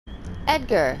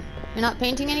Edgar, you're not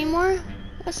painting anymore?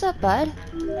 What's up, bud?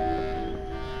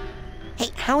 Hey,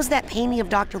 how's that painting of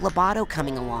Dr. Lobato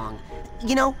coming along?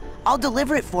 You know, I'll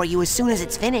deliver it for you as soon as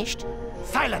it's finished.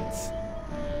 Silence!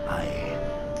 I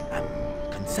am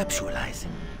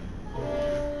conceptualizing.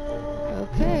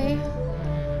 Okay.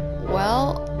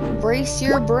 Well, brace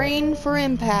your brain for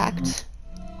impact.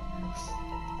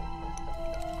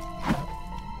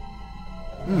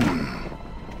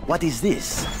 What is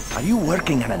this? Are you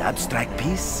working on an abstract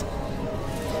piece?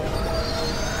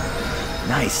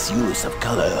 Nice use of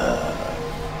color.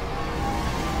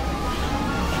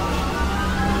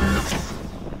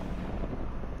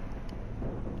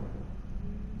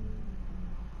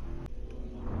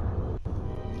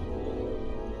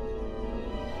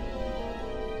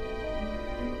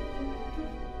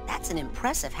 That's an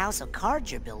impressive house of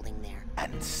cards you're building there.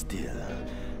 And still,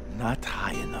 not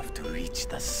high enough to reach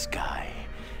the sky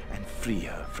and free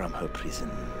her from her prison.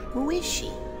 Who is she?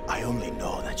 I only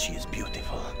know that she is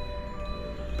beautiful,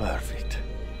 perfect,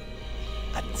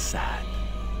 and sad.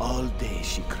 All day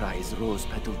she cries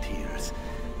rose-petal tears,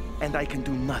 and I can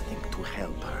do nothing to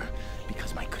help her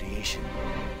because my creation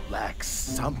lacks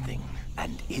something,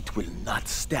 and it will not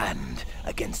stand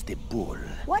against the bull.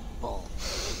 What bull?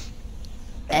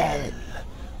 El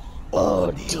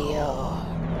ODIO.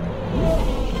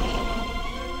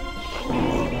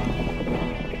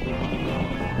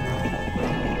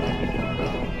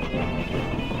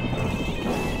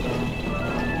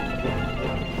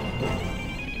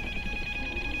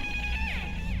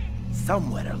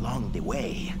 Somewhere along the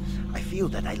way, I feel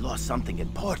that I lost something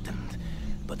important,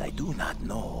 but I do not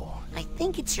know. I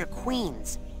think it's your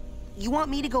queens. You want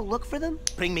me to go look for them?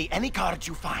 Bring me any cards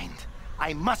you find.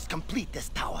 I must complete this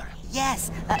tower.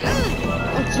 Yes. Oh,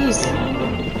 jeez.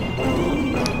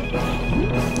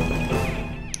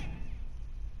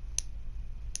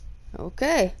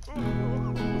 Okay.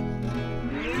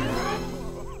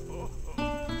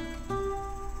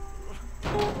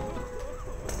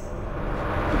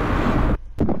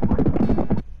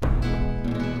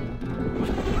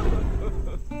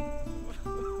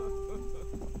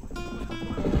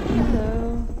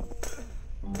 Hello.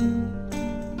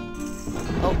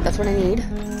 Oh, that's what I need.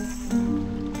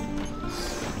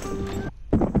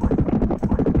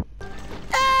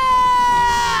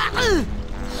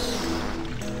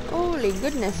 Holy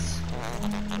goodness.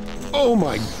 Oh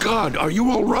my God, are you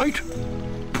all right?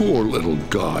 Poor little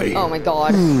guy. Oh my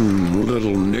God.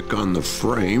 Little nick on the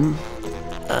frame.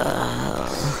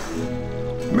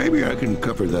 Maybe I can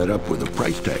cover that up with a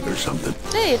price tag or something.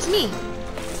 Hey, it's me.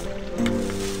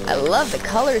 I love the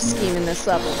color scheme in this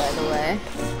level, by the way.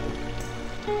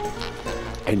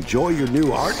 Enjoy your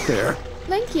new art there.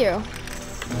 Thank you.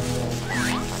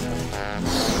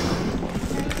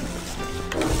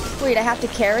 Wait, I have to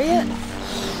carry it?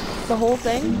 The whole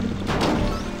thing?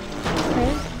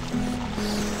 Okay.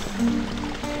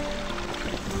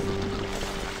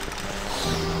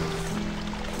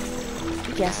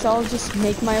 Guess I'll just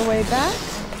make my way back.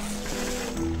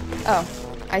 Oh,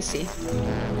 I see.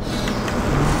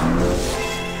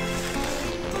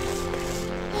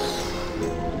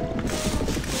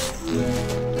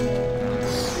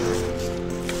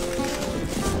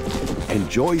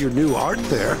 Enjoy your new art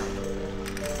there.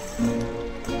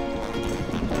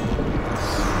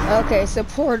 Okay, so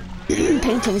poor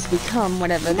paintings become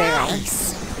whatever they are.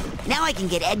 Nice. Now I can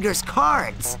get Edgar's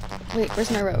cards. Wait, where's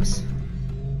my rose?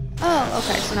 Oh,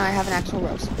 okay, so now I have an actual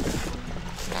rose.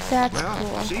 That's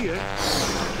cool. See ya.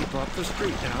 Keep off the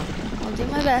street now. I'll do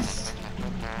my best.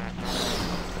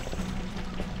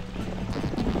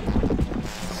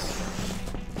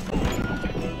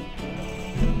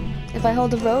 If I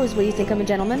hold a rose, will you think I'm a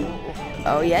gentleman?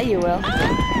 Oh, yeah, you will.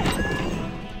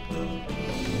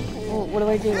 Well, what do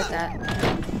I do with that?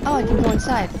 Oh, I can go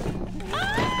inside.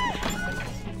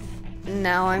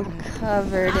 Now I'm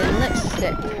covered in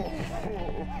lipstick.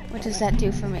 What does that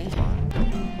do for me?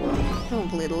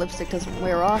 Hopefully the lipstick doesn't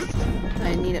wear off.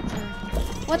 I need it for...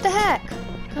 What the heck?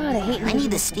 God, I hate... I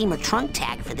need the steamer trunk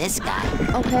tag for this guy.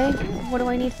 Okay, what do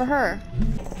I need for her?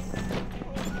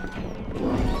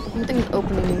 Something's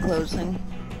opening and closing.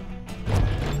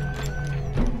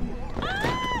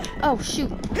 Oh,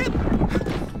 shoot.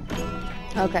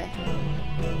 Okay.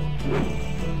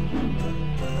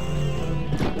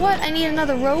 What? I need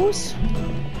another rose?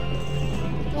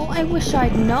 Well, I wish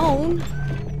I'd known.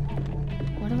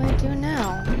 What do I do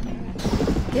now?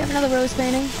 Do you have another rose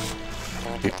painting?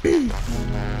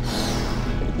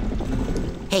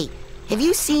 Hey, have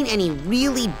you seen any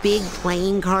really big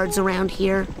playing cards around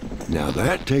here? Now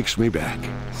that takes me back.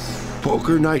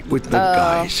 Poker night with the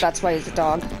guys. That's why he's a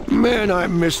dog. Man, I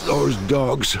miss those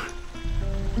dogs.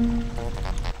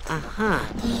 Uh-huh.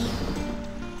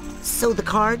 So the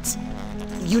cards?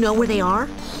 You know where they are?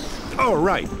 Oh,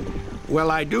 right. Well,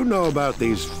 I do know about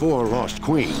these 4 lost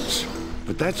queens.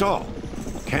 But that's all.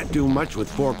 Can't do much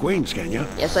with 4 queens, can you?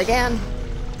 Yes, I can.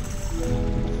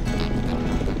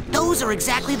 Those are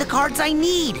exactly the cards I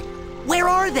need. Where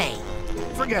are they?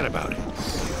 Forget about it.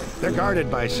 They're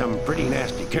guarded by some pretty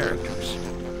nasty characters.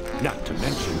 Not to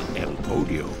mention El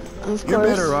ODIO. Of You're course.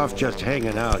 better off just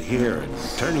hanging out here and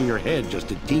turning your head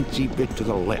just a teensy bit to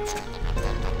the left.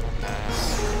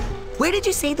 Where did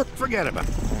you say the... Forget about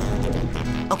it.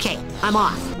 Okay, I'm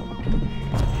off.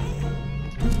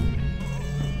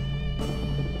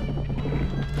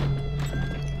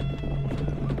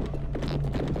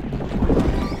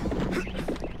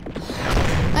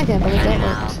 I can't believe that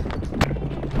worked.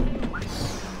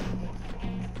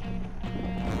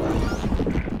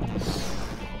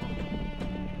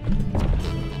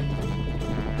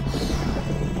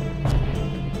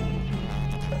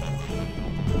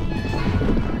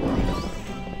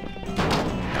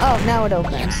 Oh, now it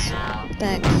opens.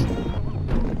 Thanks.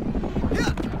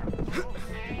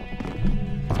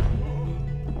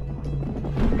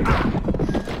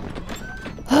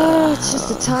 Oh, it's just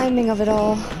the timing of it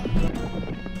all.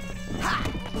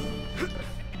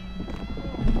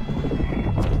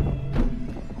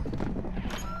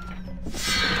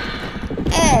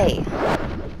 Hey!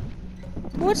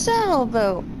 What's that all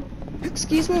about?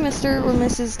 Excuse me, Mr. or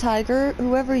Mrs. Tiger,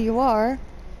 whoever you are.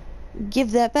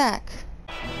 Give that back.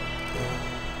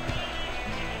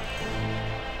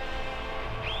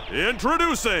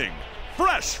 Introducing,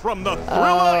 fresh from the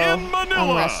Thrilla in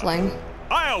Manila, I'm wrestling.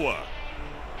 Iowa.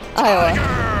 Iowa.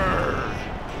 Tiger!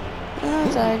 Oh,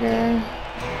 Tiger.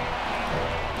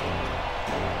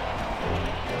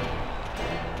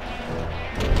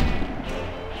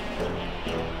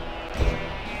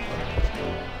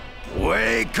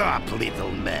 Wake up,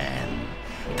 little man.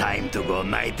 Time to go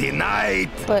nighty-night.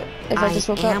 But if I just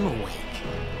woke am up. awake.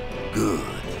 Good,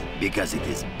 because it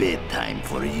is bedtime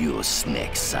for you,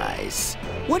 Snake Size.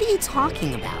 What are you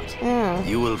talking about? Yeah.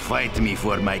 You will fight me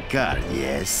for my card,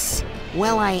 yes?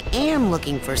 Well, I am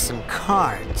looking for some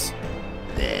cards.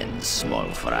 Then, small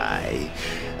fry,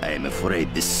 I am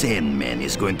afraid the Sandman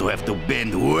is going to have to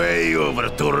bend way over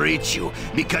to reach you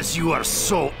because you are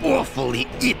so awfully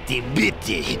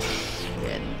itty-bitty.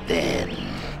 And then...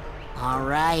 All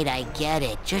right, I get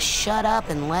it. Just shut up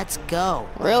and let's go.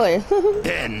 Really?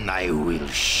 then I will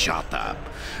shut up,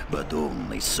 but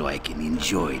only so I can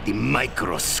enjoy the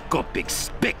microscopic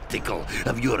spectacle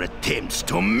of your attempts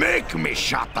to make me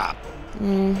shut up.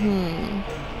 Mm-hmm.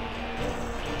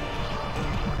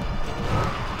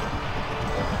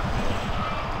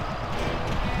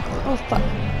 Oh, fuck.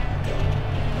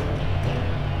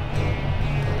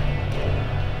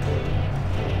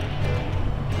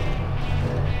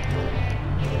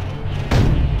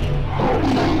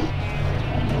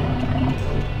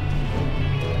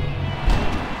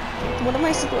 What am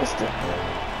I supposed to...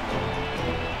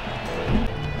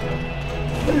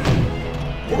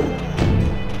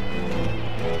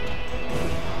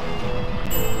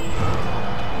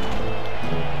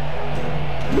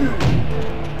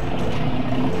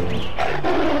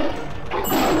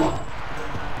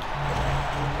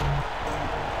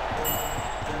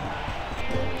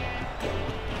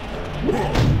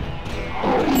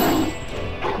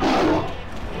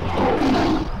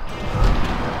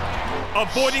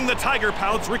 Avoiding the tiger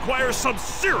pouts requires some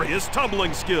serious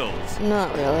tumbling skills.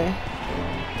 Not really.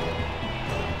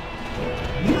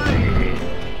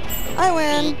 I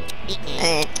win!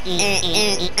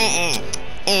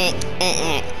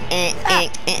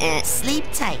 Sleep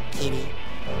tight, kitty.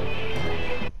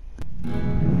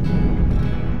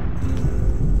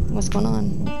 What's going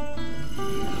on?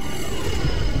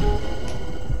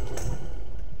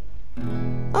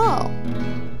 Oh!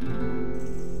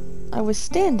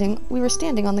 We were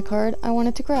standing on the card I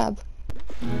wanted to grab.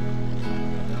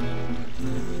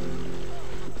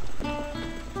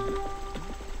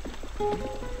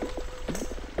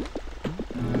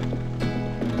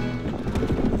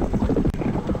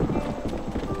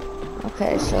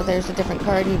 Okay, so there's a different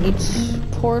card in each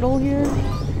portal here.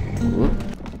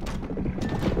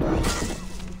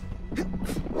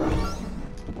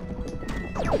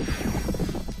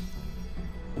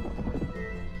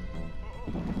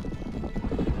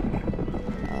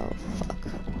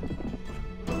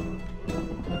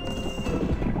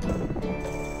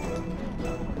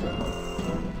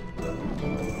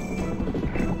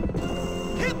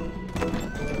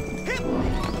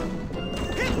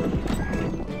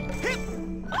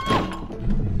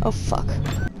 Oh fuck.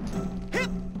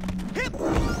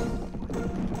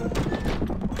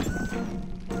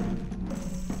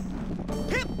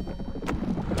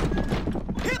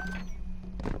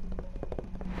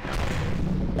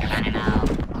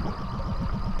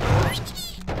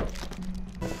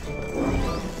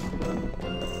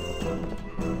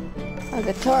 A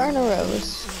guitar and a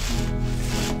rose.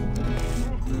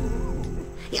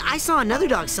 Yeah, I saw another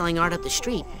dog selling art up the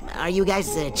street. Are you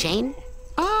guys a chain?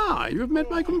 Ah, you've met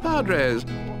my compadres.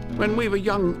 When we were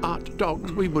young art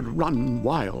dogs, we would run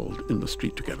wild in the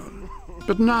street together.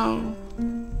 But now...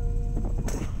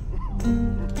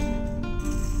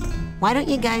 Why don't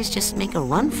you guys just make a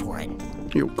run for it?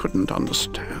 You couldn't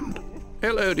understand.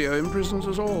 ODIO imprisons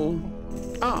us all.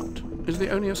 Art is the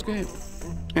only escape.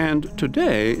 And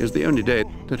today is the only day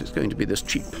that it's going to be this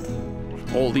cheap.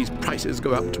 All these prices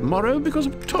go up tomorrow because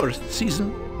of tourist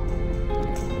season.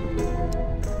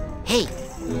 Hey,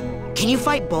 can you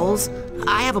fight bulls?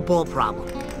 I have a bull problem.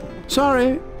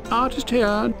 Sorry, artist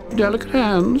here, delicate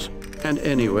hands. And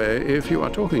anyway, if you are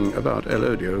talking about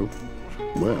ODIO,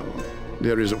 well,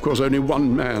 there is of course only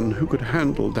one man who could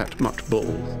handle that much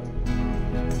bull.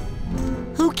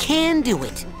 Who can do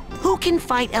it? Who can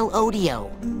fight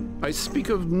ODIO? I speak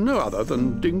of no other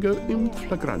than Dingo in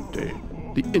Flagrante,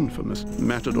 the infamous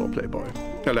Matador playboy.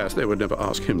 Alas, they would never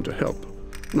ask him to help.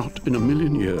 Not in a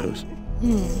million years.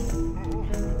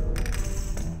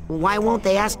 Why won't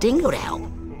they ask Dingo to help?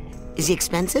 Is he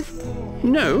expensive?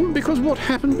 No, because what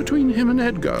happened between him and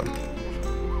Edgar?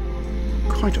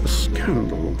 Quite a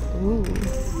scandal.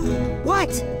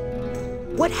 What?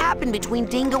 What happened between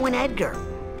Dingo and Edgar?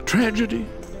 Tragedy,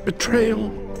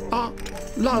 betrayal,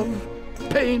 art, love,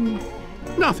 pain.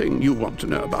 Nothing you want to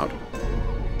know about.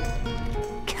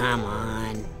 Come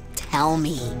on, tell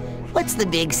me. What's the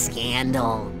big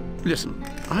scandal? Listen,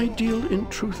 I deal in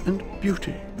truth and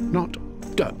beauty, not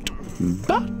dirt.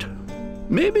 But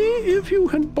maybe if you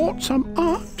had bought some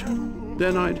art,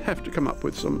 then I'd have to come up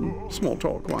with some small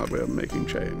talk while we're making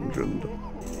change and,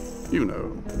 you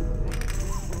know.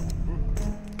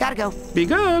 Gotta go. Be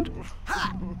good.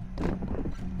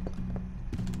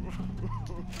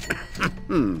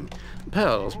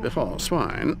 Pearls before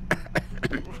swine.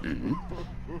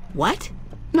 What?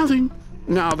 Nothing.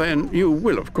 Now then, you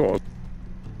will, of course.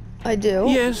 I do.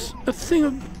 Yes, a thing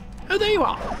of... Oh, there you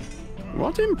are.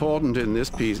 What's important in this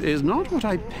piece is not what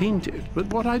I painted, but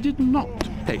what I did not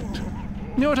paint.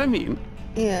 You know what I mean?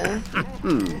 Yeah.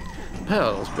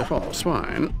 Pearls before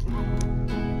swine.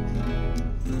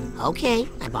 Okay,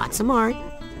 I bought some art.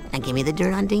 Now give me the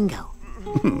dirt on Dingo.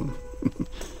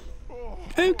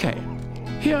 Okay,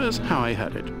 here's how I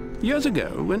heard it. Years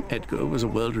ago, when Edgar was a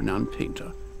world-renowned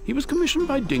painter, he was commissioned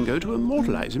by Dingo to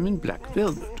immortalize him in black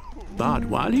velvet. But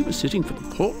while he was sitting for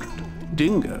the portrait,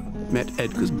 Dingo met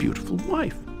Edgar's beautiful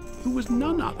wife, who was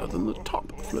none other than the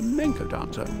top flamenco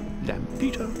dancer,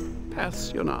 Lampita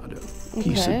Passionado.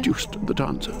 He seduced the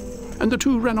dancer, and the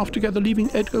two ran off together,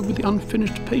 leaving Edgar with the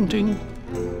unfinished painting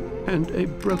and a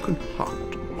broken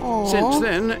heart. Aww. Since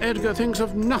then, Edgar thinks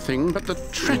of nothing but the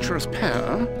treacherous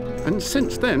pair, and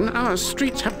since then, our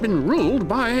streets have been ruled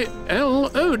by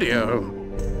ODIO.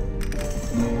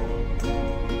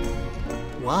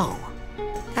 Whoa,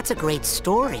 that's a great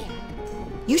story.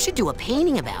 You should do a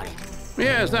painting about it.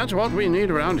 Yes, that's what we need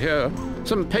around here.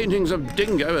 Some paintings of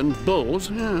Dingo and bulls.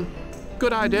 Yeah,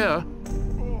 good idea.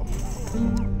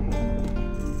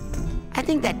 I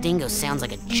think that Dingo sounds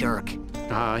like a jerk.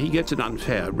 Ah, he gets an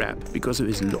unfair rap because of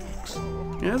his looks.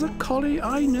 As a collie,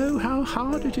 I know how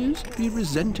hard it is to be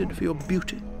resented for your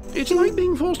beauty. It's like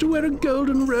being forced to wear a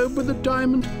golden robe with a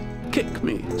diamond "Kick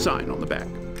Me" sign on the back.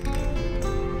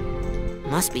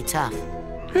 Must be tough.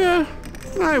 Yeah,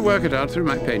 I work it out through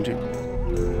my painting.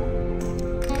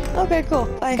 Okay, cool.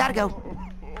 Bye. Gotta go.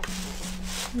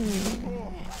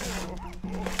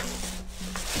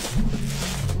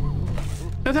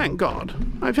 Thank God.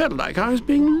 I felt like I was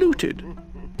being looted.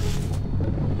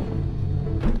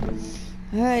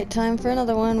 Alright, time for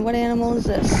another one. What animal is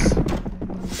this?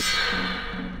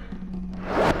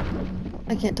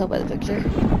 I can't tell by the picture.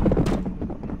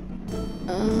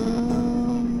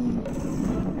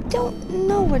 Don't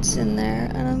know what's in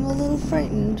there, and I'm a little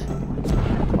frightened.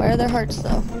 Why are there hearts,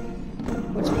 though?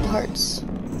 What's with the hearts?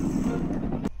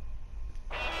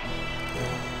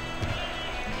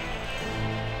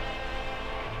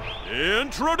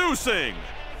 Introducing,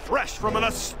 fresh from an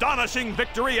astonishing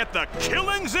victory at the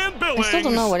Killings in Billings. I still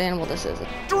don't know what animal this is.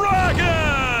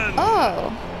 Dragon!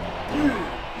 Oh!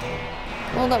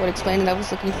 Well, that would explain it. I was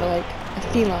looking for, like, a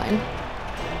feline.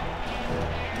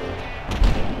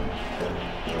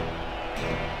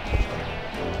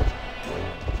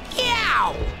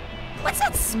 Yow! What's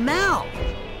that smell?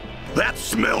 That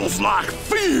smells like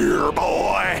fear,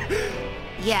 boy!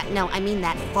 Yeah, no, I mean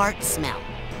that fart smell.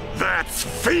 That's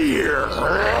fear!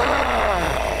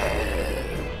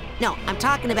 No, I'm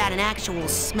talking about an actual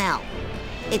smell.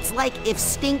 It's like if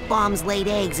stink bombs laid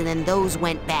eggs and then those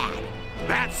went bad.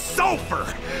 That's sulfur!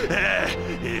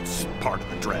 It's part of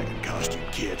the dragon costume,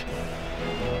 kid.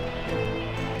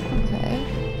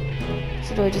 Okay.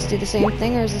 So do I just do the same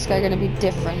thing, or is this guy gonna be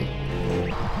different?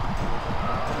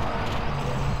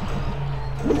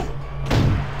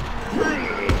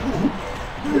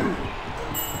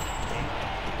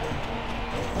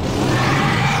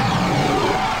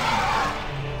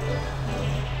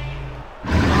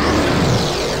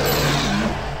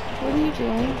 What are you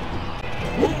doing?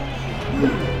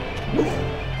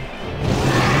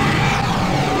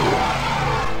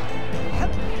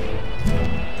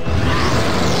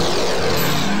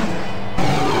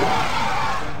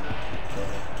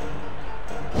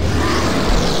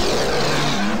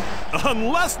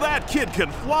 Unless that kid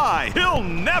can fly, he'll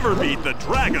never beat the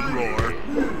dragon roar.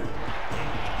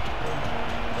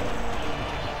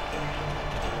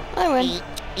 I win.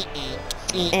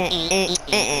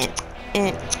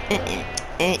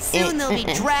 Soon they'll be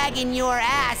dragging your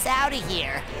ass out of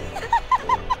here.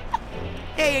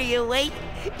 Hey, are you awake?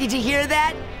 Did you hear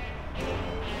that?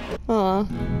 Aw.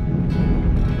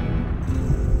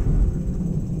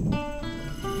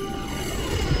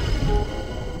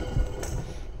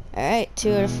 Alright,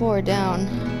 2 out of 4 down.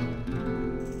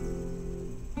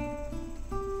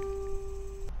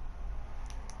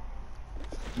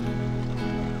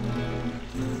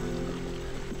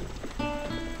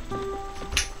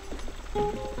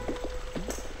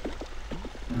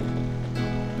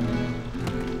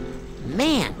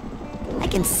 Man, I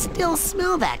can still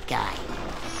smell that guy.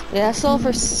 Yeah,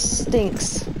 sulfur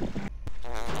stinks.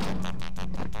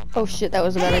 Oh shit, that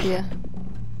was a bad idea.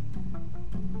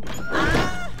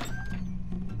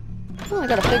 Well, I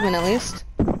got a figment at least.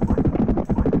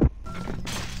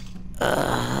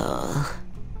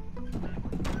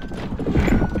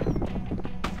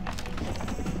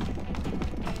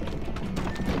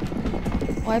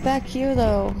 Why back here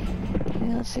though?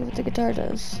 Yeah, let's see what the guitar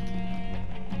does.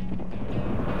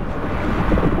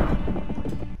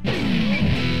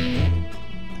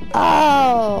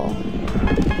 Oh!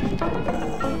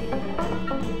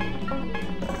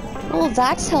 Well,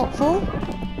 that's helpful.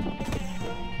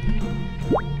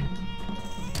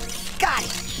 Got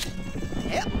it.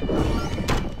 Yep.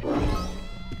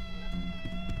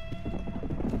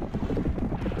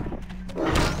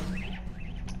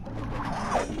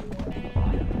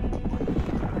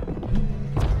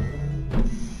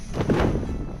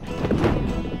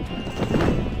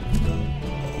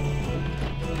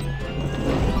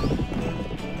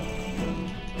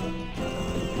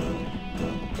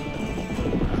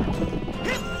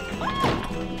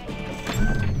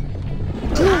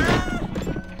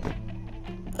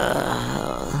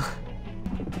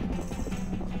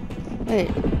 Wait,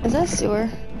 is that sewer?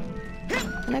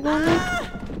 Can I go in there?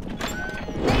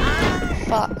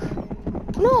 Fuck.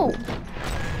 No!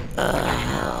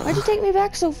 Why'd you take me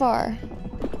back so far?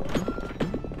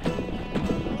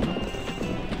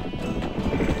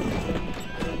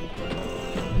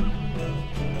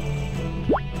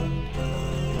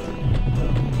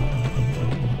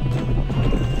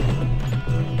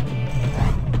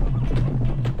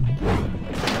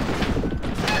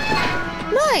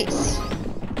 Nice!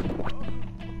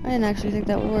 I didn't actually think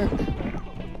that would work.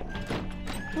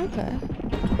 Okay.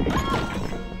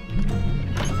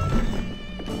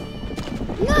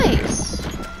 Nice!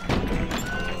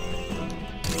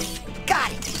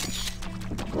 Got it!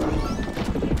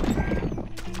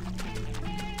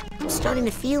 I'm starting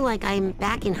to feel like I'm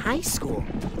back in high school,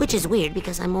 which is weird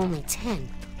because I'm only 10.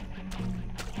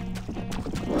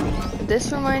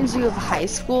 This reminds you of high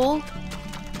school?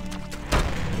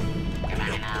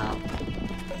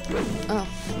 Oh,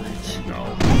 fudge.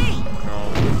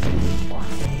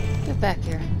 Get back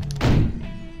here.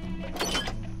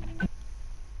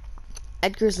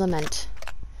 Edgar's Lament.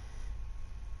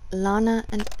 Lana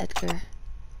and Edgar.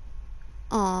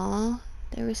 Aww,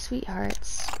 they were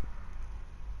sweethearts.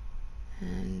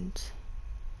 And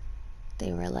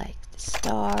they were like the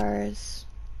stars.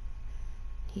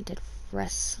 He did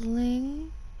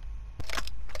wrestling.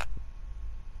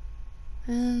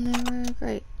 And they were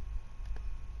great.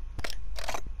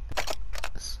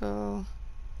 So,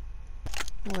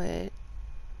 wait.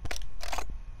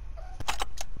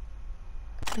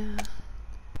 Yeah.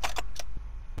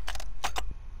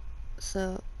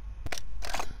 So,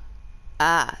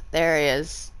 there he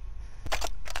is.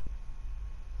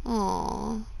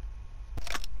 Aww.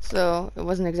 So, it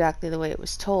wasn't exactly the way it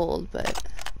was told, but...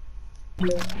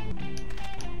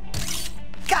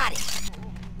 Got it!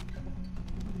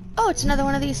 Oh, it's another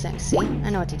one of these things. See? I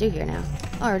know what to do here now.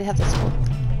 Oh, I already have this one.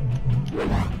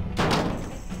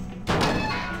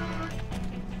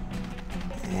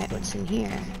 Alright, what's in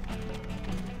here?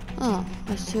 Oh,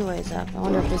 there's two ways up. I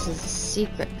wonder if this is a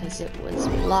secret because it was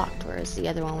locked, whereas the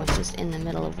other one was just in the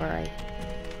middle of where I...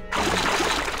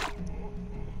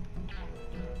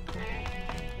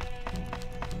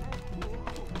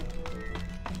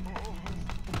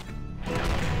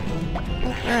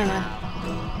 Oh, where am I?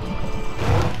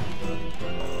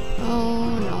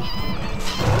 Oh, no.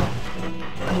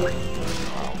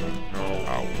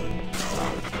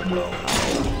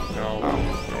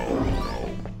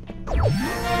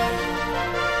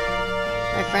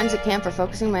 My friends at camp are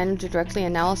focusing my energy directly,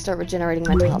 and now I'll start regenerating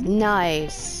mental health.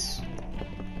 Nice.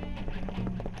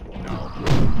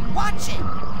 Watch it!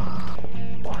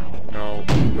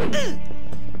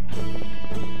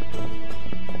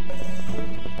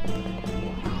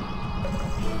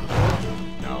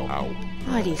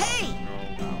 Why do you... Hey!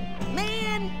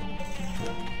 Man!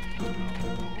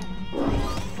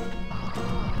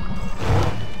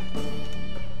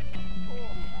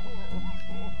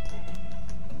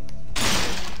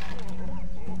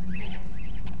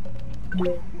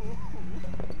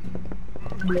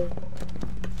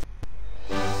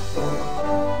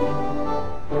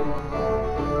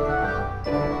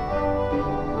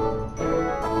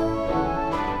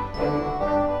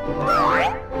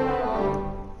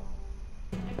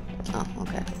 Oh,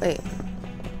 okay. Wait.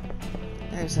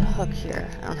 There's a hook here.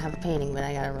 I don't have a painting, but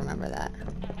I gotta remember that.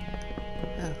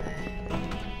 Okay.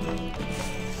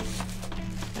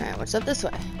 Alright, what's up this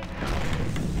way?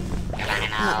 I'm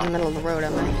not in the middle of the road,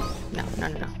 am I? No.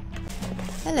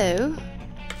 Hello.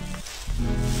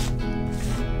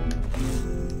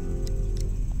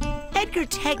 Edgar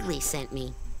Tegley sent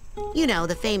me. You know,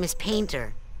 the famous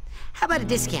painter. How about a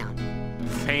discount?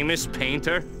 Famous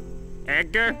painter?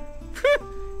 Edgar?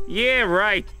 Yeah,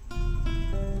 right.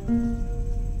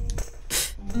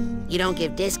 You don't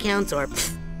give discounts or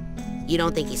you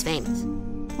don't think he's famous?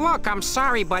 Look, I'm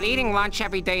sorry, but eating lunch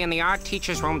every day in the art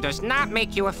teacher's room does not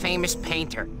make you a famous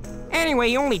painter. Anyway,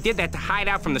 you only did that to hide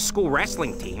out from the school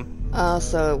wrestling team. Oh,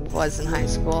 so it was in high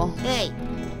school. Hey,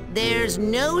 there's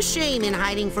no shame in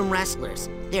hiding from wrestlers.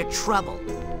 They're trouble,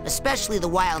 especially the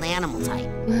wild animal type.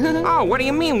 Oh, what do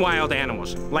you mean, wild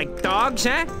animals? Like dogs,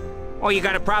 huh? Oh, you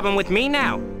got a problem with me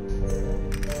now?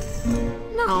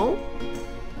 No,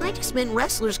 I just meant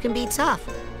wrestlers can be tough.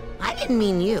 I didn't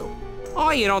mean you.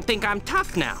 Oh, you don't think I'm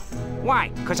tough now?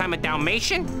 Why? 'Cause I'm a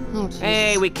Dalmatian? Oh, Jesus.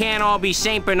 Hey, we can't all be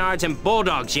St. Bernards and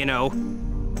Bulldogs, you know.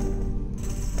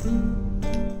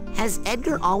 Has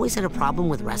Edgar always had a problem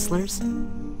with wrestlers?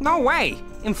 No way.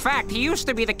 In fact, he used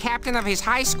to be the captain of his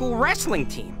high school wrestling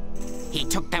team. He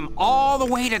took them all the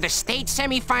way to the state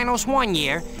semifinals one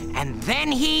year, and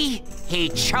then he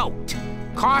choked.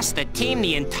 Cost the team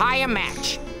the entire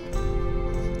match.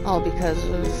 All because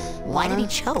of... Why did he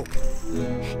choke?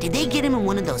 Did they get him in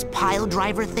one of those pile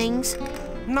driver things?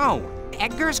 No.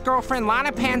 Edgar's girlfriend,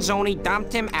 Lana Panzoni,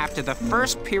 dumped him after the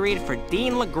first period for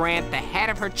Dean LeGrand, the head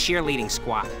of her cheerleading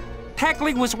squad.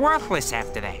 Tegley was worthless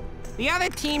after that. The other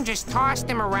team just tossed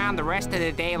him around the rest of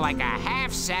the day like a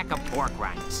half sack of pork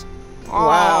rinds.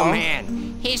 Wow. Oh,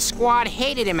 man. His squad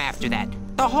hated him after that.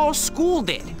 The whole school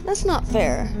did. That's not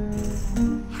fair.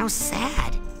 How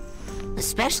sad.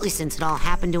 Especially since it all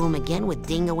happened to him again with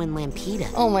Dingo and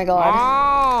Lampita. Oh my god.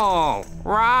 Oh,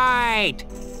 right.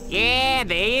 Yeah,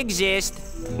 they exist.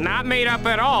 Not made up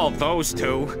at all, those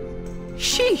two.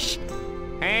 Sheesh.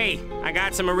 Hey, I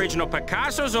got some original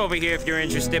Picassos over here if you're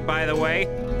interested, by the way.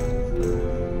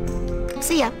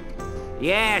 See ya.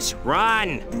 Yes,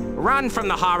 run. Run from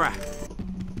the horror.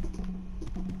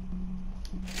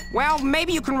 Well,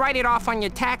 maybe you can write it off on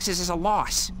your taxes as a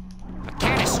loss. A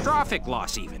catastrophic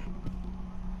loss, even.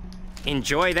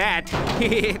 Enjoy that.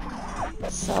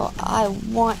 So, I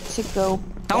want to go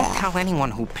Don't back. tell anyone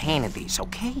who painted these,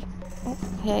 okay?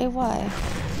 Okay, why?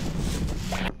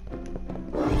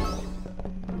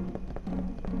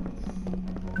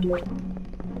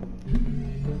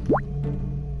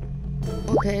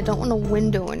 Okay, I don't want a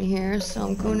window in here, so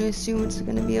I'm going to assume it's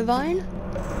going to be a vine.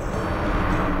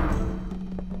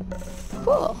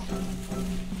 Cool.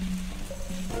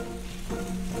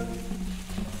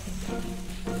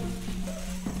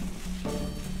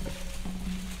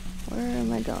 Where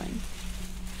am I going?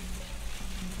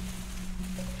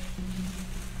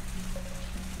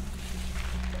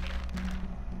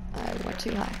 I went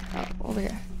too high. Oh, over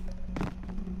here.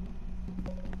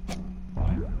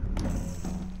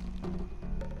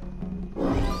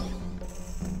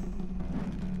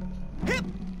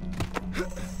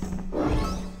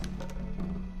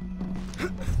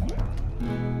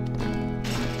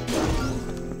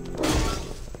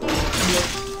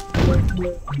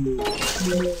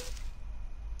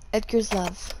 Edgar's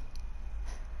love.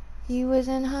 He was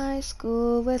in high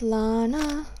school with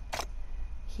Lana.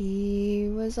 He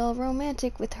was all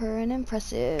romantic with her and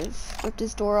impressive. Ripped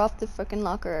his door off the frickin'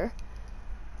 locker.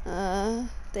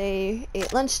 They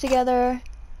ate lunch together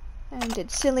and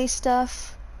did silly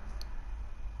stuff.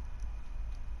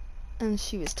 And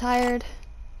she was tired.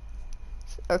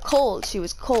 Or cold. She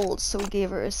was cold, so he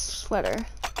gave her a sweater.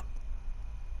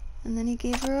 And then he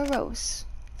gave her a rose.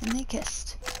 And they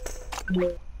kissed.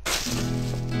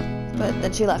 But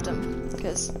then she left him,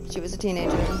 because she was a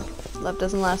teenager, and love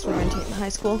doesn't last when you're in high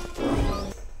school.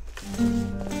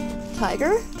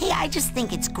 Tiger? Hey, I just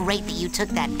think it's great that you took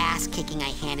that ass-kicking I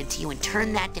handed to you and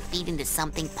turned that defeat into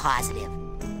something positive.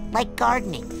 Like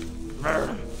gardening.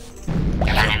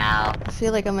 I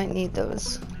feel like I might need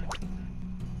those.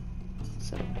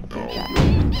 So, give that.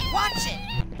 Watch it!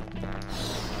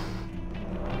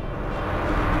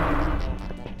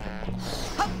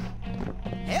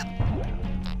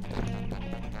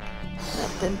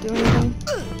 That didn't do anything.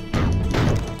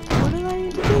 What did I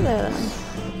need to do there then?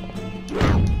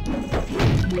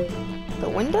 The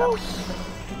window?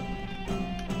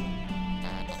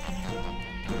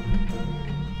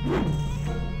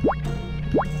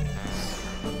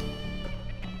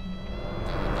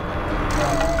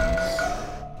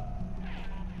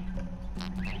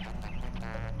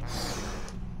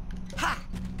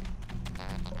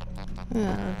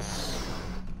 Yeah,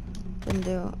 didn't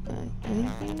do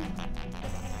anything.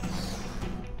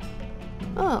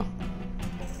 Oh,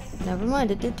 never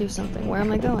mind, it did do something. Where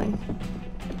am I going?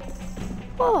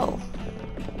 Whoa!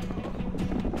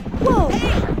 Whoa!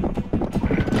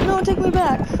 No, take me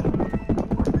back!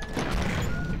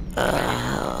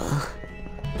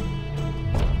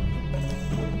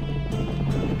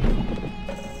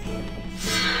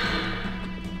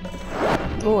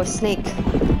 Oh, a snake.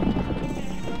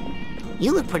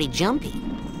 You look pretty jumpy.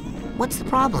 What's the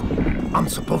problem? I'm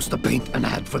supposed to paint an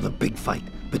ad for the big fight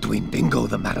between Dingo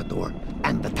the Matador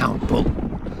and the town bull.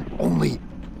 Only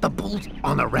the bull's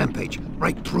on a rampage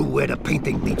right through where the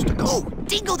painting needs to go. Oh,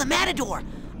 Dingo the Matador!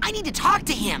 I need to talk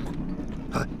to him!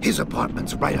 His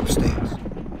apartment's right upstairs.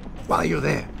 While you're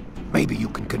there, maybe you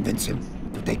can convince him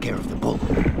to take care of the bull.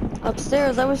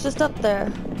 Upstairs? I was just up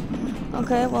there.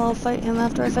 Okay, well, I'll fight him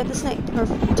after I fight the snake. Or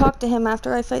talk to him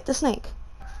after I fight the snake.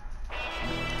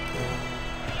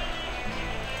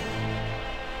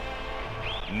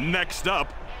 Next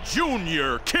up,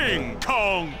 Junior King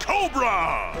Kong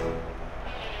Cobra!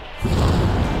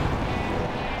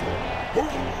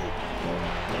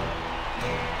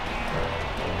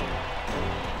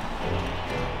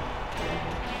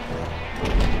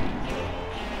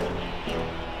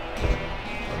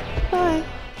 Bye.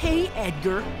 Hey,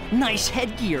 Edgar. Nice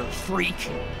headgear, freak.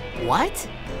 What?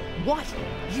 What?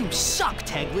 You suck,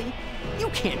 Tegley. You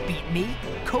can't beat me.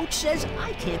 Coach says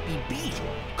I can't be beat.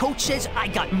 Coach says I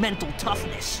got mental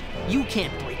toughness. You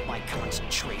can't break my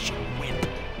concentration, wimp.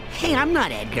 Hey, I'm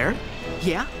not Edgar.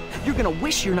 Yeah? You're gonna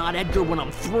wish you're not Edgar when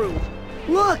I'm through.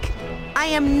 Look! I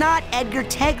am not Edgar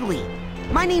Tegley.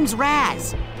 My name's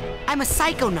Raz. I'm a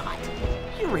psychonaut.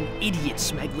 You're an idiot,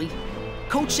 Smegley.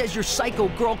 Coach says your psycho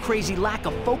girl-crazy lack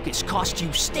of focus cost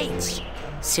you states.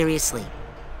 Seriously,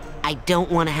 I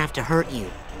don't want to have to hurt you.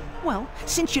 Well,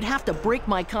 since you'd have to break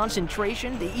my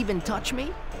concentration to even touch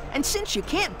me, and since you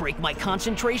can't break my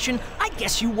concentration, I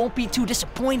guess you won't be too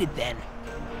disappointed then.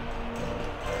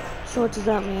 So what does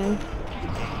that mean?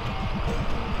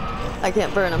 I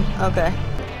can't burn him. Okay.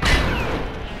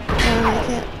 I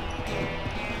can't.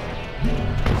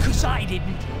 'Cause I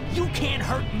didn't. You can't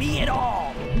hurt me at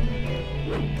all.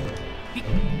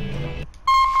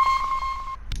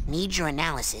 Need your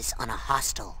analysis on a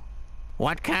hostile.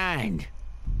 What kind?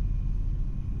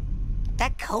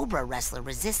 That Cobra wrestler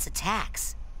resists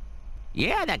attacks.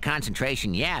 Yeah, that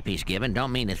concentration yap he's given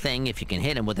don't mean a thing if you can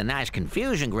hit him with a nice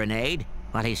confusion grenade.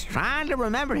 But he's trying to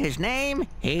remember his name.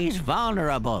 He's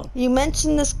vulnerable. You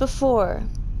mentioned this before.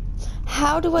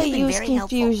 How do I use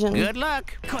confusion? Good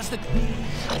luck.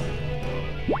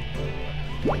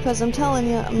 Because I'm telling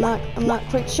you, I'm not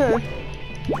quite sure.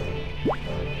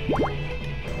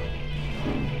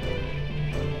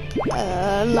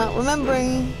 I'm not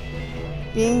remembering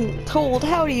being told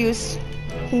how to use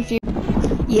confusion.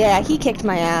 Yeah, he kicked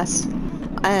my ass.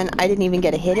 And I didn't even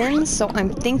get a hit in, so I'm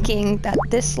thinking that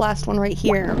this last one right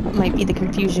here might be the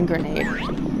confusion grenade.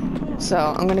 So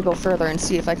I'm gonna go further and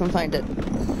see if I can find it.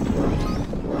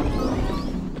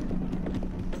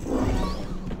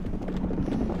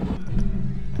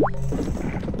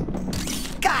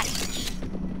 Got it!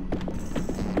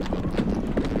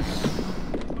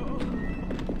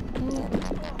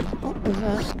 What was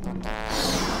that?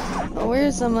 Oh,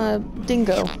 where's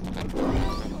Dingo?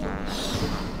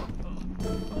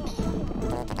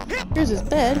 Here's his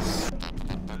bed.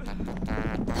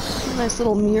 Nice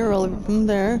little mural of him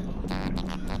there.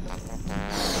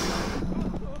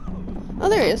 Oh,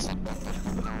 there he is.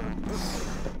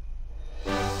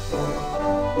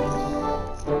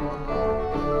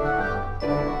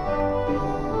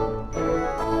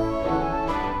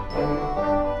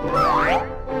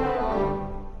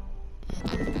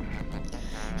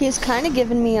 He's kind of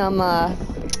given me,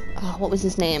 what was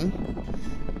his name?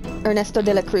 Ernesto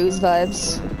de la Cruz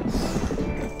vibes.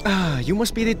 Ah, you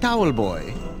must be the towel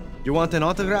boy. You want an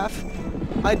autograph?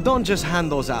 I don't just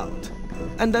hand those out.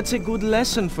 And that's a good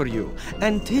lesson for you.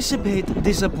 Anticipate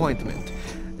disappointment.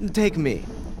 Take me.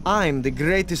 I'm the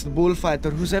greatest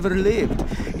bullfighter who's ever lived.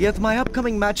 Yet my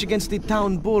upcoming match against the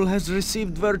town bull has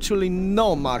received virtually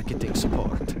no marketing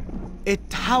support. A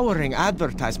towering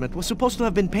advertisement was supposed to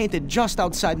have been painted just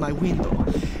outside my window.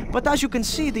 But as you can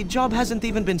see, the job hasn't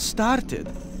even been started.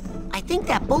 I think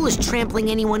that bull is trampling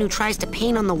anyone who tries to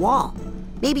paint on the wall.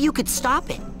 Maybe you could stop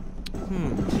it.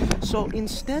 So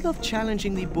instead of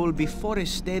challenging the bull before a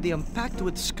stadium packed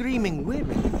with screaming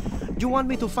women, you want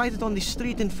me to fight it on the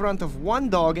street in front of one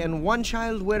dog and one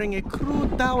child wearing a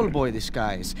crude towel boy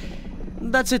disguise?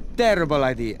 That's a terrible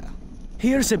idea.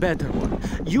 Here's a better one.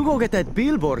 You go get that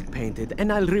billboard painted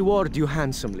and I'll reward you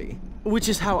handsomely. Which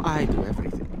is how I do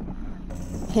everything.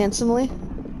 Handsomely?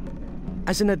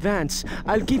 As an advance,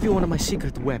 I'll give you one of my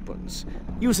secret weapons.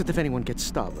 Use it if anyone gets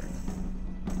stubborn.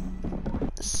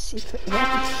 Secret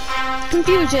weapon.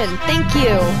 Confusion, thank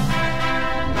you.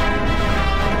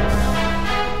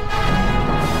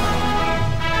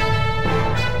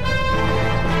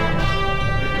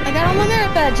 I got all my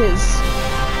merit badges.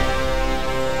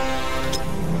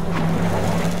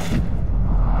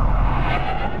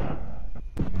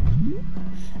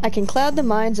 I can cloud the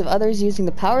minds of others using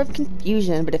the power of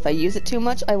confusion, but if I use it too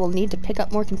much, I will need to pick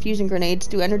up more confusion grenades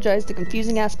to energize the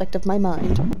confusing aspect of my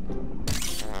mind.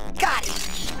 Got it!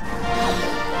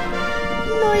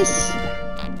 Nice!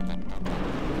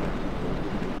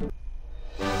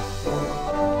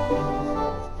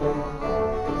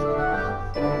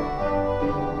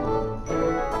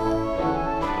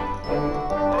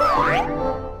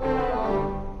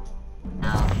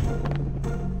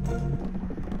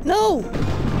 No!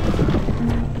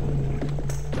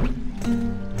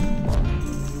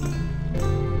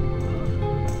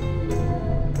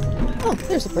 Oh,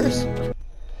 there's a purse.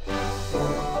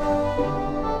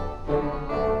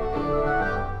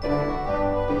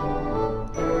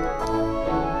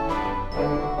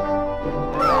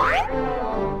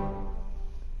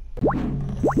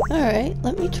 Alright,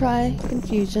 let me try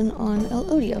confusion on El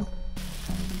ODIO.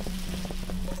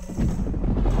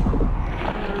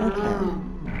 Okay.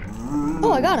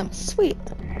 Oh, I got him. Sweet.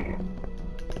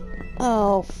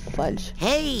 Oh, fudge.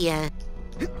 Hey,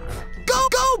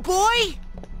 Go, boy!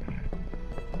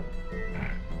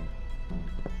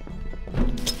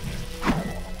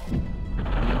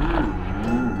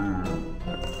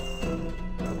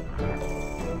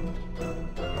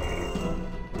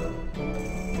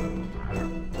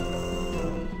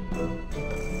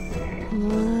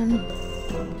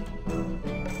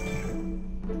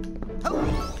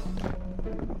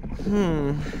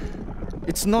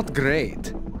 It's not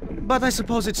great, but I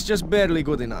suppose it's just barely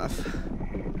good enough.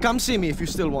 Come see me if you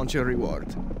still want your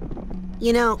reward.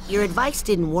 You know, your advice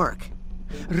didn't work.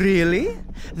 Really?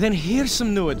 Then here's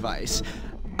some new advice.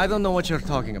 I don't know what you're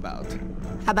talking about.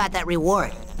 How about that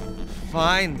reward?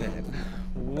 Fine then.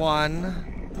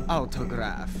 One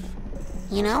autograph.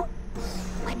 You know,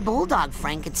 my bulldog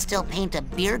friend could still paint a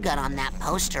beer gut on that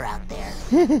poster out there.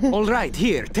 All right,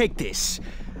 here, take this.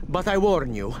 But I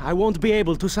warn you, I won't be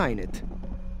able to sign it.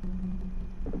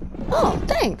 Oh,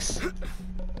 thanks.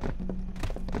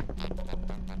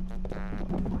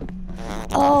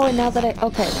 Oh, and now that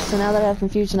so now that I have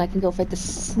confusion, I can go fight the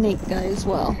snake guy as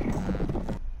well.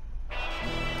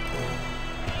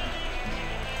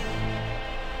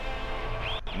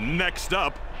 Next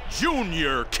up,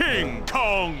 Junior King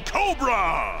Kong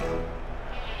Cobra!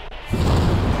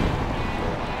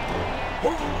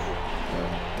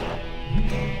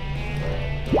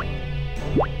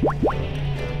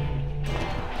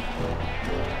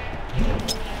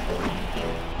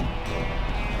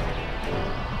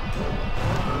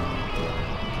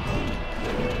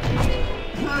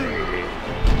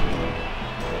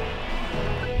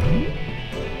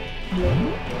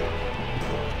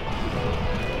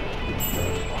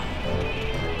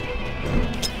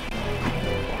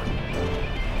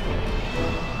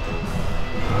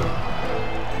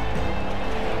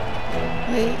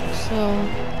 Wait, so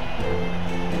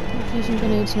confusion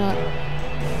grenade's not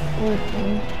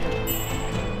working.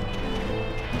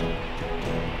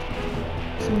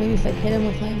 So So maybe if I hit him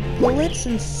with my bullets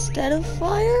instead of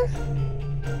fire?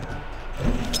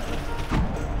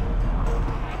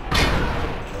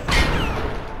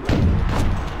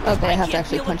 Okay, I have to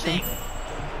actually punch him.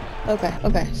 Okay,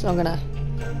 okay, so I'm gonna...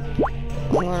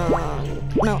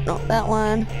 No, that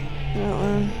one. That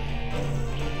one.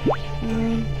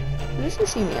 What does he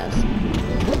see me as?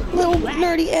 Little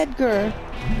nerdy Edgar.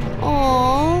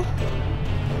 Aww.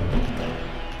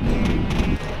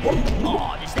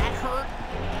 Oh, does that hurt?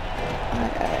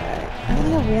 I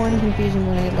only have one confusion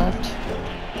grenade left.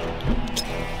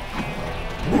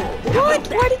 What?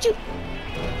 Why did you...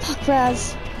 Fuck,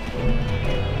 Raz.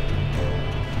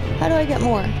 How do I get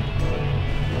more?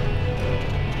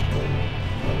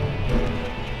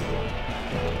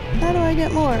 How do I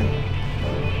get more?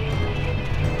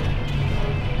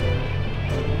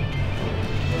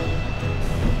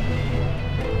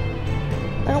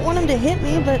 I don't want him to hit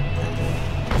me, but...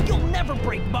 You'll never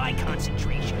break my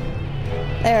concentration.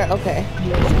 There, okay.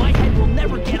 My head will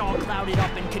never get all clouded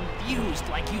up and confused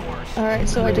like yours. Alright,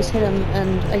 so I just hit him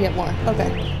and I get more. Okay.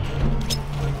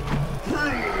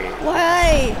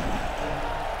 Why?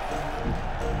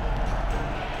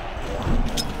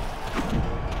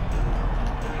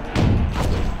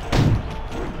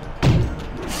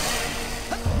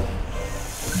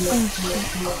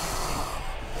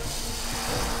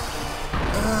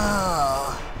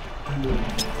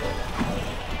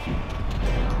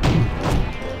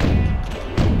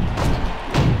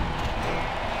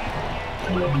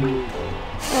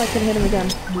 Oh, I could hit him again.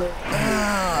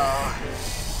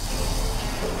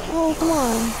 Oh, come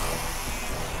on.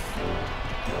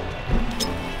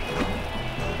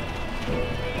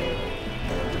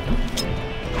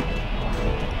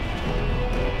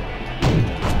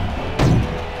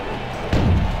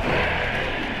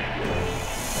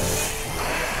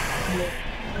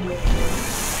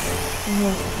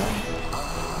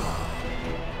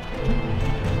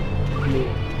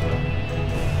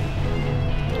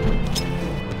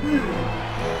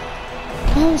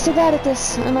 Oh, I'm so bad at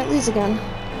this. I might lose again.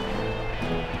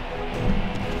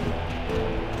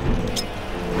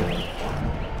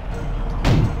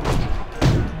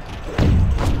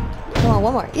 Come on,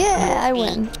 one more. Yeah, I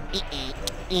win.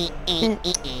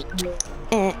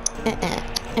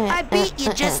 I beat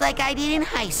you just like I did in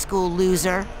high school,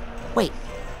 loser. Wait,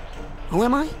 who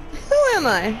am I? Who am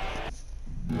I?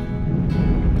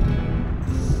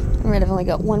 Alright, I've only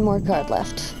got one more card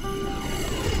left.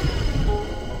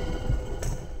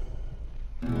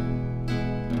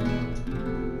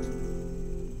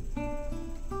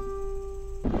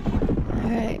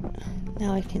 Alright,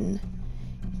 now I can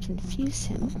confuse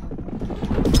him.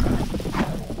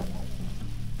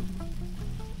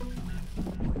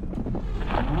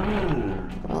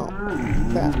 Oh,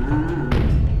 crap.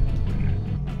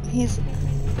 He's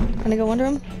gonna go under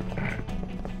him?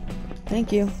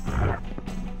 Thank you.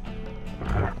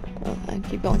 Oh,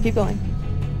 keep going, keep going.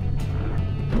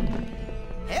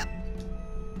 Yep.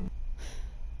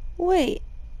 Wait.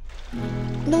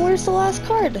 Then where's the last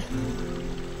card?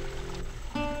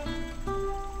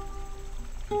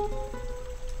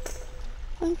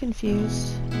 I'm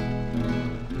confused.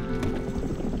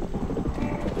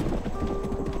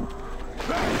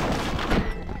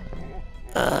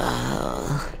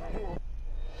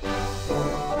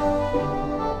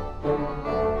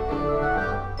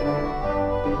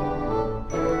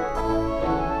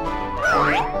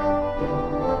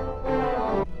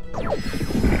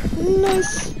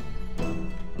 Nice.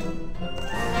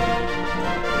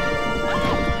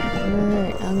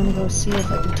 Alright, I'm gonna go see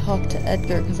if I can talk to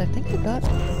Edgar, because I think I got...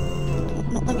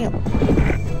 No, let me out.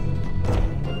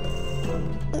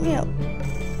 Let me out.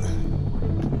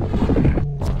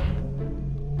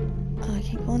 Oh, I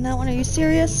can't go in that one, are you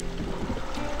serious?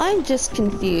 I'm just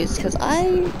confused, because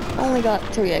I only got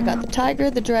 3. I got the tiger,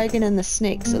 the dragon, and the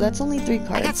snake, so that's only 3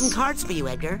 cards. I got some cards for you,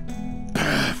 Edgar.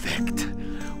 Perfect.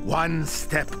 One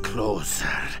step closer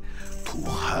to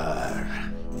her.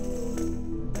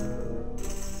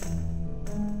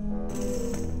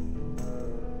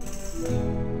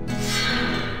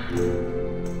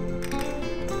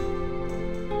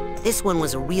 This one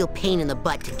was a real pain in the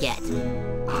butt to get.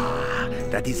 Ah,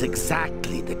 that is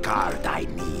exactly the card I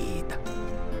need.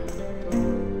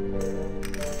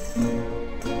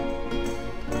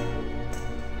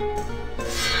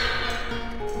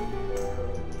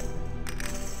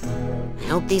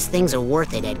 I hope these things are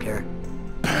worth it, Edgar.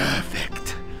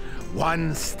 Perfect.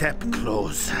 One step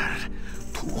closer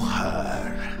to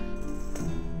her.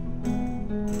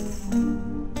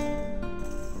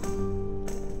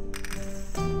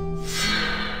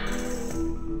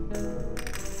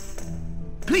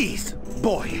 Please,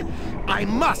 boy, I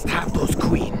must have those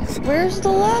queens. Where's the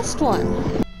last one?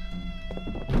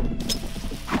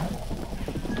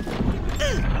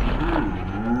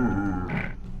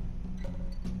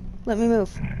 Let me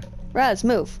move. Raz,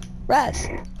 move. Raz.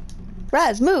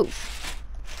 Raz, move.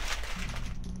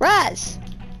 Raz.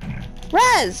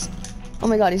 Raz. Oh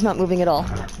my god, he's not moving at all.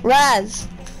 Raz.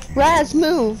 Raz,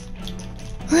 move.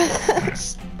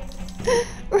 Raz.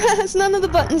 Raz, none of the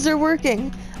buttons are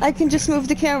working. I can just move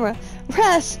the camera.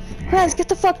 Raz. Raz, get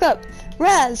the fuck up.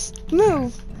 Raz,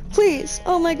 move. Please.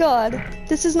 Oh my god.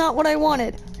 This is not what I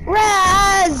wanted.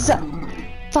 Raz!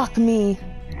 Fuck me.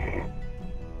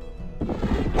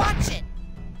 Watch it!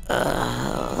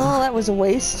 Oh, that was a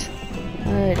waste.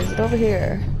 Alright, is it over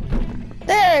here?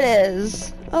 There it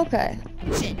is! Okay.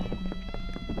 Shit.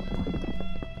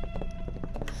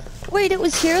 Wait, it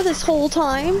was here this whole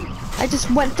time? I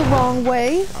just went the wrong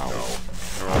way?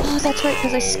 Oh, that's right,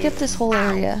 because I skipped this whole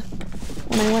area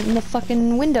when I went in the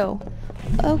fucking window.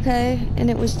 Okay, and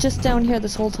it was just down here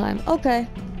this whole time. Okay.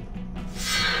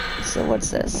 So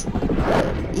what's this?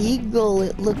 Eagle,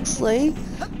 it looks like.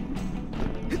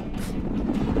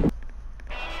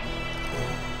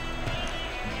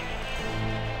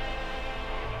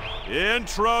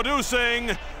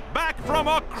 Introducing, back from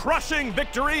a crushing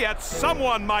victory at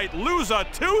someone might lose a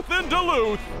tooth in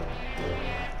Duluth,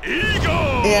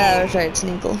 Eagle! Yeah, that's right, it's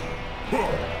an eagle.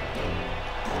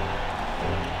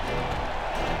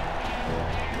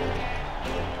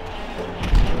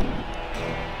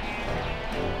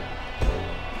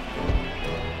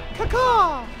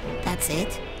 Caca! That's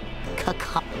it?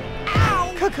 Caca.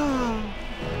 Caca!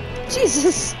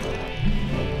 Jesus!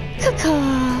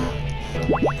 Caca!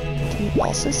 Can you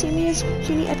also see me as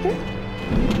Puny Edgar?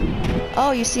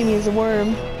 Oh, you see me as a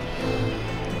worm.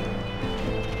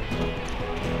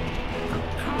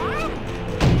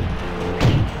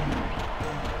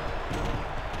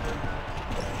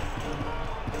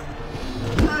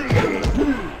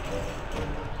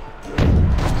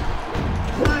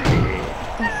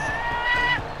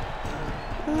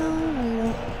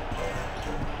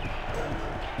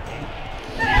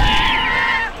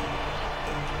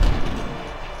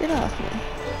 Get off me.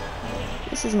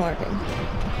 This isn't working.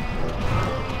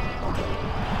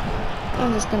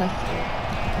 I'm just gonna...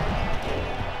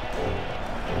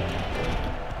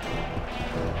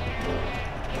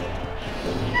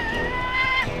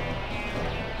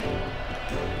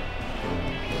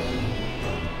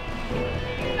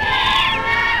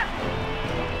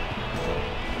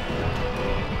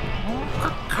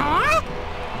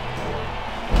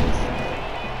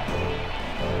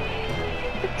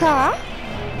 Car?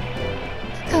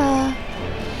 Car.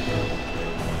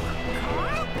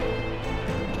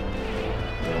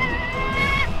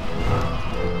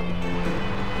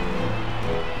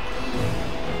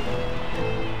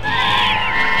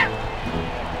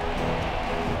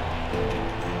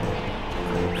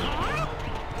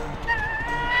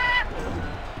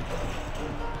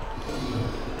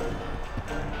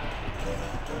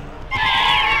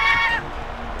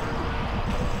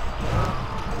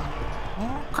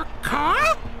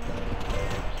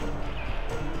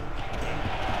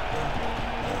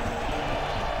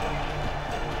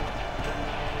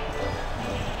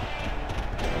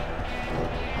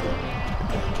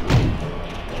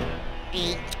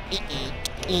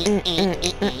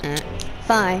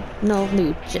 Fine, no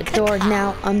luchador,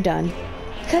 now I'm done.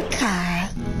 Caca.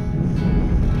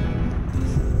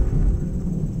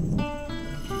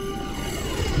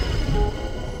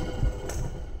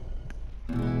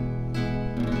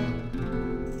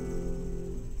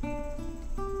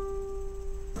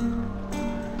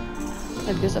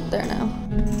 Edgar's up there now.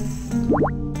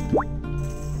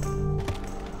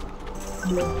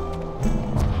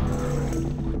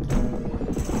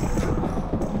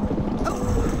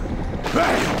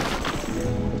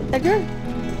 Edgar?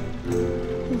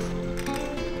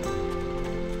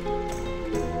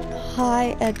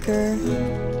 Hi, Edgar.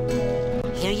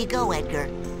 Here you go, Edgar.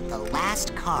 The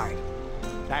last card.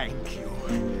 Thank you.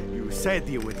 You said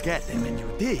you would get them, and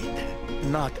you did.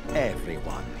 Not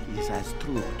everyone is as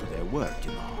true to their word,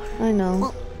 you know. I know.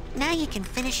 Well, now you can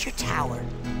finish your tower.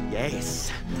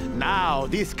 Yes. Now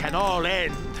this can all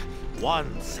end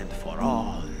once and for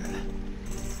all.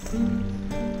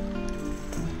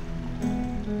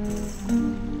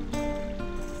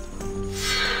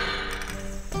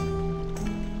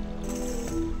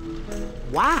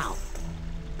 Wow.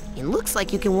 It looks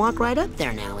like you can walk right up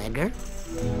there now, Edgar.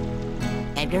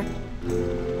 Edgar?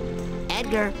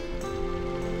 Edgar?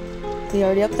 You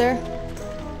already up there?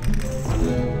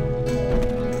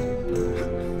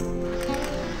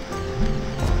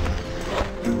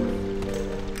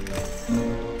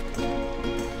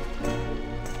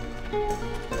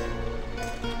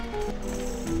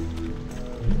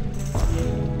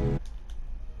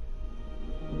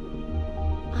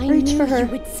 Reach knew for her.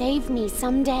 you would save me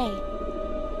someday.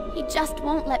 He just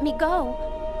won't let me go.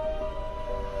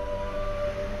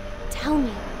 Tell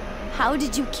me, how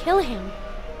did you kill him?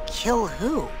 Kill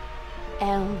who?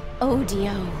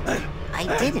 ODIO.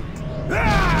 I didn't.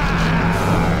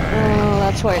 Oh,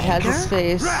 that's why it has his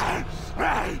face.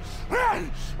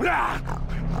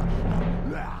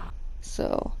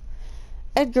 So,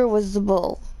 Edgar was the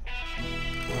bull.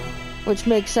 Which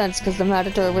makes sense, because the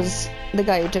Matador was the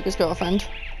guy who took his girlfriend.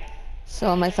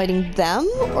 So am I fighting them,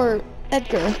 or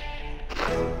Edgar?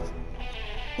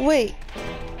 Wait.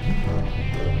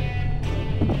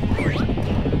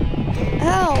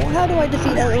 How? How do I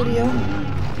defeat El Odio?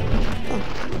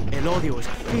 El Odio is a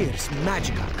fierce,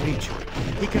 magical creature.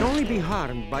 He can only be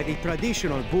harmed by the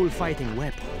traditional bullfighting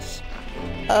weapons.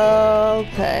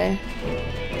 Okay.